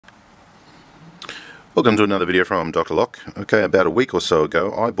Welcome to another video from Dr. Lock. Okay, about a week or so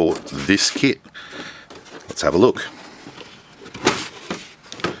ago I bought this kit. Let's have a look.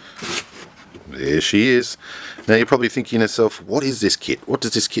 There she is. Now you're probably thinking to yourself, what is this kit? What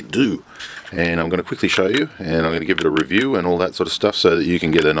does this kit do? And I'm going to quickly show you, and I'm going to give it a review and all that sort of stuff so that you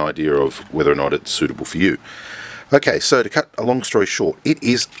can get an idea of whether or not it's suitable for you. Okay, so to cut a long story short, it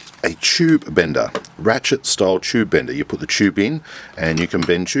is a tube bender, ratchet style tube bender. You put the tube in and you can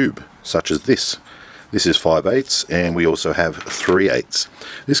bend tube, such as this. This is 5/8 and we also have 3/8.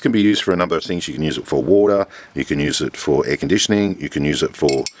 This can be used for a number of things. You can use it for water, you can use it for air conditioning, you can use it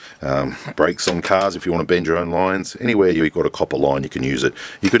for brakes on cars if you want to bend your own lines. Anywhere you've got a copper line you can use it.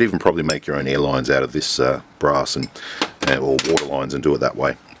 You could even probably make your own air lines out of this brass or water lines and do it that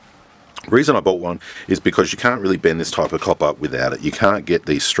way. The reason I bought one is because you can't really bend this type of copper without it. You can't get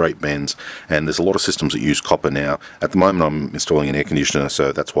these straight bends, and there's a lot of systems that use copper now. At the moment I'm installing an air conditioner,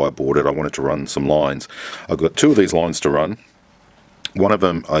 so that's why I bought it. I wanted to run some lines. I've got two of these lines to run. One of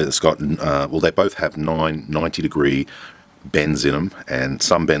them has got, well, they both have 90-degree bends in them, and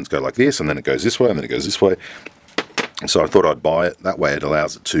some bends go like this, and then it goes this way, and then it goes this way. So I thought I'd buy it. That way it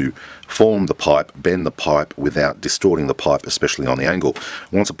allows it to form the pipe, bend the pipe without distorting the pipe, especially on the angle.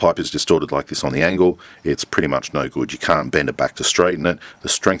 Once a pipe is distorted like this on the angle, it's pretty much no good. You can't bend it back to straighten it. The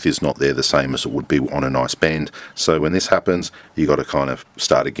strength is not there the same as it would be on a nice bend. So when this happens, you got to kind of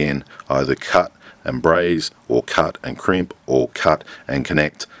start again, either cut and braze, or cut and crimp, or cut and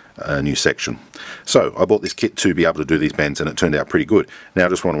connect a new section. So I bought this kit to be able to do these bends, and it turned out pretty good. Now I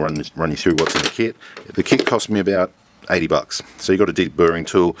just want to run you through what's in the kit. The kit cost me about 80 bucks. So you got a deep burring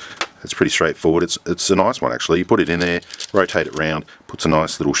tool. It's pretty straightforward. It's a nice one actually. You put it in there, rotate it round, puts a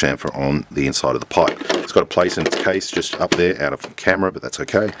nice little chamfer on the inside of the pipe. It's got a place in its case just up there out of camera, but that's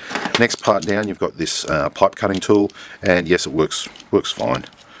okay. Next part down, you've got this pipe cutting tool, and yes, it works fine.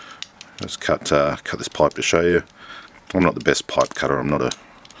 Let's cut this pipe to show you. I'm not the best pipe cutter. I'm not a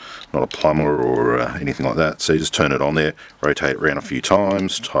plumber or anything like that. So you just turn it on there, rotate it around a few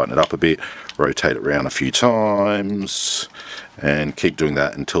times, tighten it up a bit, rotate it around a few times, and keep doing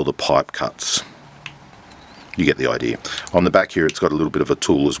that until the pipe cuts. You get the idea. On the back here it's got a little bit of a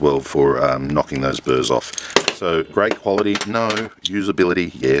tool as well for knocking those burrs off. So great quality, no.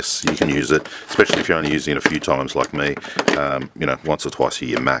 Usability, yes, you can use it, especially if you're only using it a few times like me, you know, once or twice a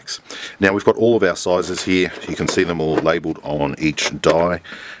year max. Now we've got all of our sizes here. You can see them all labelled on each die.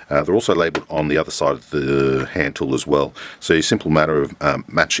 They're also labelled on the other side of the hand tool as well. So it's a simple matter of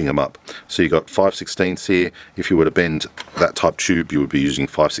matching them up. So you've got 5/16 here. If you were to bend that type tube, you would be using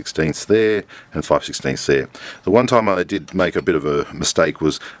 5/16 there and 5/16 there. The one time I did make a bit of a mistake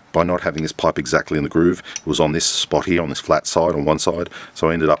was by not having this pipe exactly in the groove. It was on this spot here, on this flat side on one side. So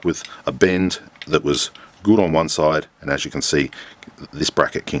I ended up with a bend that was good on one side, and as you can see, this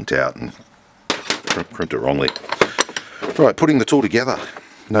bracket kinked out and crimped it wrongly. Right, putting the tool together.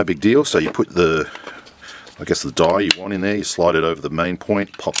 No big deal. So you put the die you want in there, you slide it over the main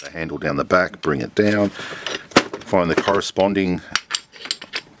point, pop the handle down the back, bring it down, find the corresponding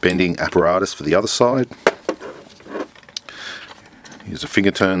bending apparatus for the other side. Use the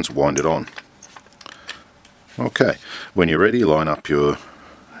finger turns, wind it on. Okay, when you're ready, line up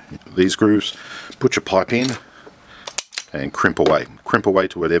these grooves, put your pipe in, and crimp away. Crimp away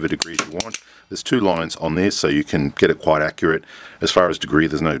to whatever degrees you want. There's two lines on this, so you can get it quite accurate. As far as degree,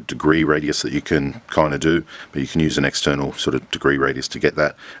 there's no degree radius that you can kind of do, but you can use an external sort of degree radius to get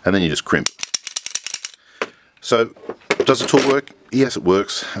that, and then you just crimp. So, does the tool work? Yes, it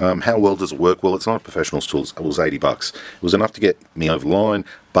works. How well does it work? Well, it's not a professional's tool. It was 80 bucks. It was enough to get me over the line,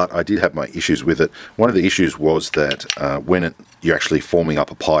 but I did have my issues with it. One of the issues was that when you're actually forming up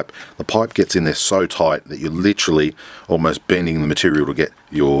a pipe, the pipe gets in there so tight that you're literally almost bending the material to get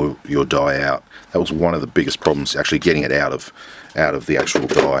your die out. That was one of the biggest problems, actually getting it out of the actual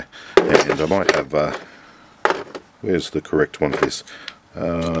die. And I might have, where's the correct one for this?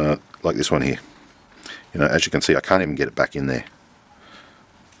 Like this one here. You know, as you can see, I can't even get it back in there.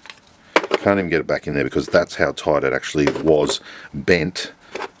 Can't even get it back in there because that's how tight it actually was bent.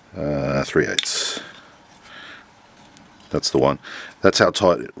 3/8. That's the one. That's how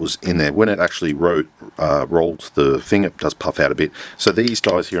tight it was in there. When it actually rolled the thing, it does puff out a bit. So these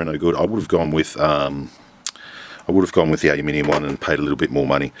dies here are no good. I would have gone with the aluminium one and paid a little bit more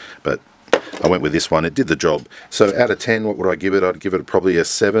money, but I went with this one. It did the job. So out of 10, what would I give it? I'd give it probably a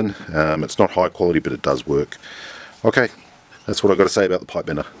 7. It's not high quality, but it does work. Okay, that's what I've got to say about the pipe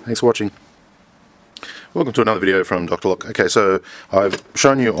bender. Thanks for watching. Welcome to another video from Dr. Lock. Okay, so I've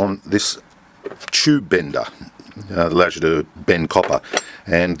shown you on this tube bender. that allows you to bend copper.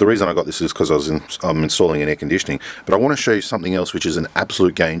 And the reason I got this is because I'm installing an air conditioning, but I want to show you something else which is an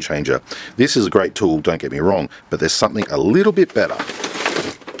absolute game changer. This is a great tool, don't get me wrong, but there's something a little bit better.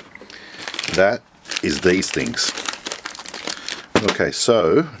 That is these things. Okay,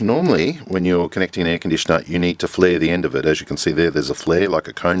 so normally when you're connecting an air conditioner, you need to flare the end of it. As you can see there's a flare like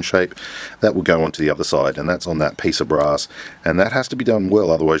a cone shape that will go onto the other side, and that's on that piece of brass, and that has to be done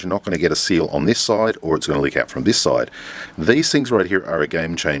well, otherwise you're not going to get a seal on this side, or it's going to leak out from this side. These things right here are a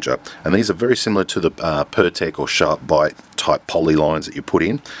game changer, and these are very similar to the Pertec or Sharp Bite type poly lines that you put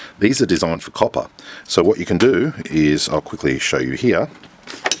in. These are designed for copper. So what you can do is, I'll quickly show you here.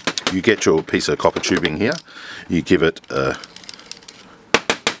 You get your piece of copper tubing here, you give it a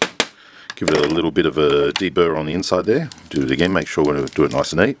little bit of a deburr on the inside there. Do it again, make sure we do it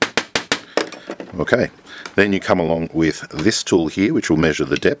nice and neat. Okay, then you come along with this tool here which will measure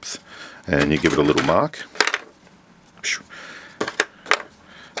the depth, and you give it a little mark. Just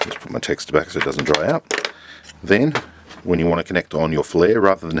put my texture back so it doesn't dry out. Then when you want to connect on your flare,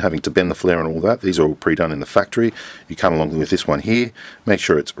 rather than having to bend the flare and all that, these are all pre-done in the factory. You come along with this one here, make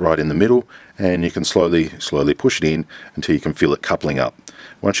sure it's right in the middle, and you can slowly push it in until you can feel it coupling up.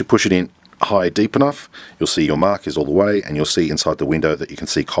 Once you push it in high deep enough, you'll see your mark is all the way, and you'll see inside the window that you can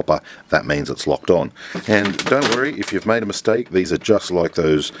see copper. That means it's locked on. And don't worry if you've made a mistake, these are just like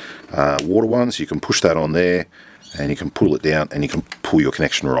those water ones. You can push that on there and you can pull it down and you can pull your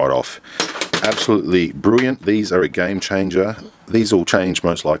connection right off. Absolutely brilliant. These are a game changer. These will change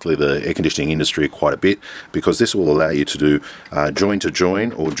most likely the air conditioning industry quite a bit, because this will allow you to do join to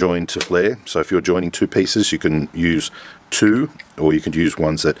join or join to flare. So if you're joining two pieces, you can use two, or you can use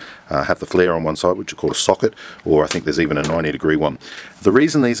ones that have the flare on one side, which are called a socket, or I think there's even a 90-degree one. The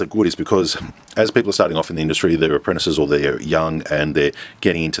reason these are good is because as people are starting off in the industry, they're apprentices or they're young and they're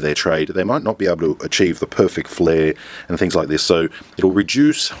getting into their trade, they might not be able to achieve the perfect flare and things like this. So it'll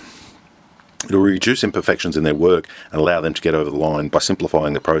reduce imperfections in their work and allow them to get over the line by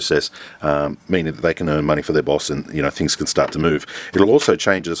simplifying the process, meaning that they can earn money for their boss, and things can start to move. It'll also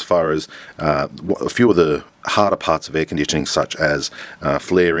change as far as a few of the harder parts of air conditioning, such as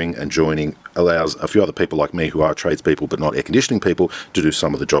flaring and joining, allows a few other people like me who are tradespeople but not air conditioning people to do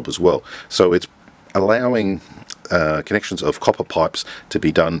some of the job as well. So it's allowing connections of copper pipes to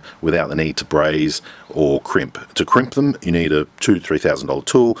be done without the need to braze or crimp. To crimp them, you need a $2,000 to $3,000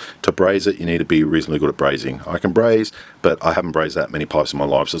 tool. To braze it, you need to be reasonably good at brazing. I can braze, but I haven't brazed that many pipes in my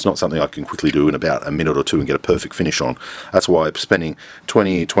life, so it's not something I can quickly do in about a minute or two and get a perfect finish on. That's why spending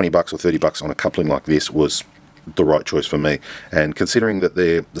 $20 bucks or $30 on a coupling like this was the right choice for me. And considering that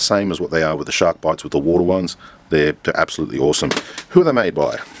they're the same as what they are with the Shark Bites, with the water ones, they're absolutely awesome. Who are they made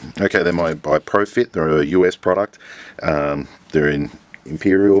by? Okay, they're made by Profit. They're a US product. They're in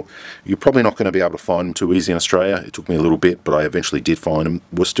Imperial. You're probably not going to be able to find them too easy in Australia. It took me a little bit, but I eventually did find them.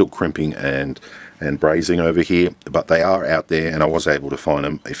 We're still crimping and brazing over here, but they are out there, and I was able to find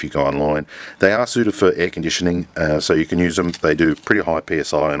them if you go online. They are suited for air conditioning, so you can use them. They do pretty high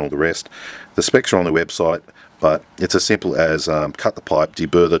PSI and all the rest. The specs are on the website, but it's as simple as cut the pipe,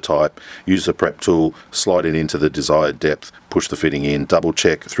 deburr the type, use the prep tool, slide it into the desired depth, push the fitting in, double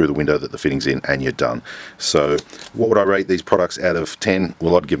check through the window that the fitting's in, and you're done. So what would I rate these products out of 10?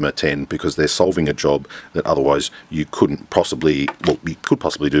 Well, I'd give them a 10, because they're solving a job that otherwise you couldn't possibly, well, you could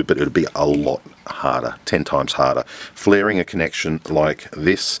possibly do, but it would be a lot harder, 10 times harder. Flaring a connection like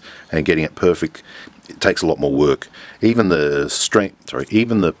this and getting it perfect, it takes a lot more work. Even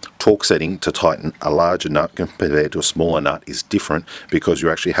the torque setting to tighten a larger nut compared to a smaller nut is different, because you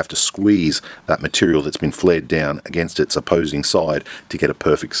actually have to squeeze that material that's been flared down against its opposing side to get a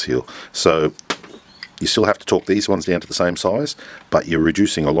perfect seal. So you still have to torque these ones down to the same size, but you're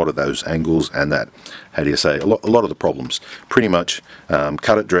reducing a lot of those angles and that, how do you say, a lot of the problems. Pretty much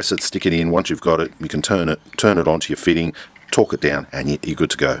cut it, dress it, stick it in. Once you've got it, you can turn it onto your fitting, torque it down, and you're good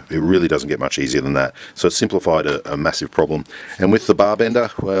to go. It really doesn't get much easier than that. So it's simplified a massive problem. And with the bar bender,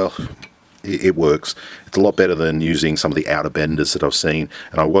 well, it works. It's a lot better than using some of the outer benders that I've seen,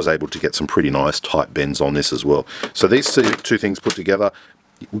 and I was able to get some pretty nice tight bends on this as well. So these two things put together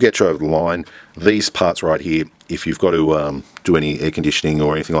will get you over the line. These parts right here, if you've got to do any air conditioning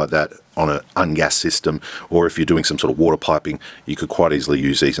or anything like that on an ungas system, or if you're doing some sort of water piping, you could quite easily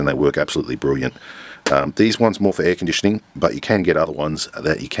use these, and they work absolutely brilliant. These ones more for air conditioning, but you can get other ones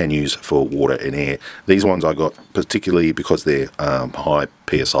that you can use for water and air. These ones I got particularly because they're high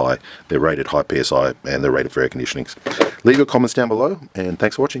PSI. They're rated high PSI, and they're rated for air conditionings. Leave your comments down below, and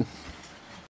thanks for watching.